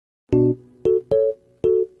Hey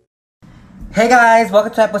guys,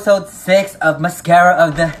 welcome to episode 6 of Mascara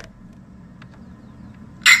of the...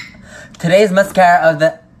 Today's mascara of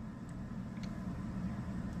the...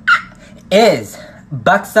 is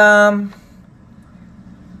Buxom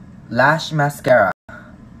Lash Mascara.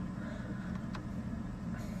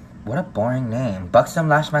 What a boring name. Buxom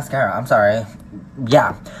Lash Mascara. I'm sorry.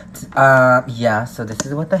 Yeah. So this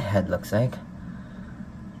is what the head looks like.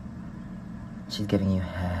 She's giving you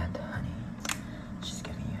head, honey. She's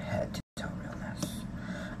giving you head to toe realness.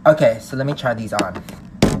 Okay, so let me try these on.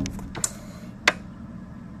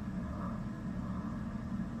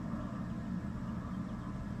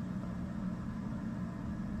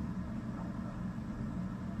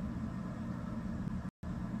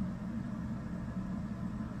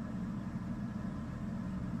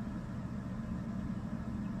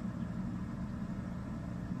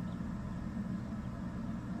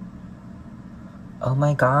 Oh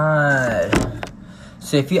my god.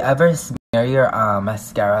 So if you ever smear your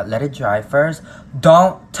mascara, let it dry first.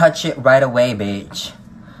 Don't touch it right away, bitch.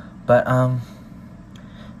 But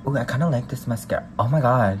ooh, I kind of like this mascara. Oh my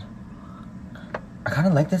god. I kind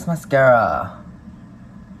of like this mascara.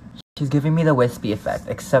 She's giving me the wispy effect,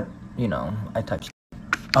 except, you know, I touched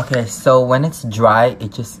it. Okay, so when it's dry,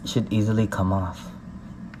 it just should easily come off.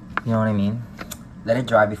 You know what I mean? Let it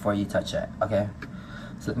dry before you touch it, okay?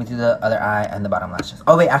 So let me do the other eye and the bottom lashes.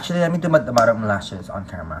 Oh wait, actually let me do the bottom lashes on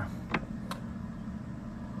camera.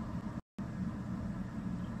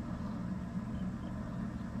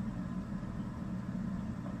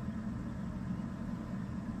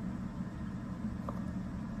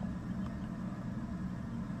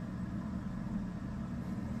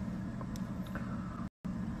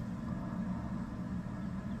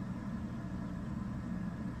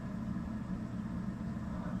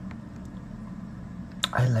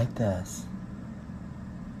 I like this.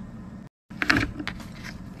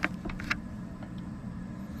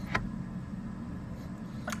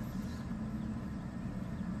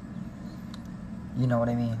 You know what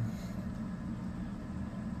I mean?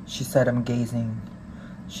 She said I'm gazing.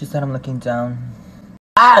 She said I'm looking down.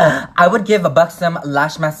 I would give a Buxom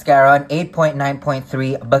Lash Mascara an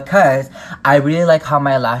 8.9.3 because I really like how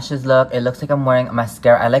my lashes look. It looks like I'm wearing a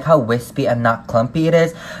mascara. I like how wispy and not clumpy it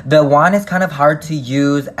is. The wand is kind of hard to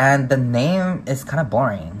use and the name is kind of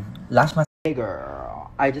boring. Lash Mascara. Hey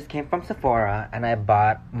girl, I just came from Sephora and I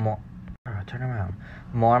bought more... turn around.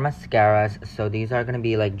 More mascaras. So these are going to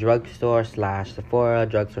be like drugstore slash Sephora,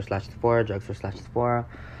 drugstore slash Sephora, drugstore slash Sephora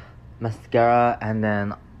mascara, and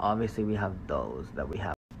then obviously we have those that we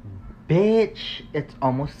have. Bitch, it's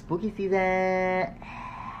almost spooky season.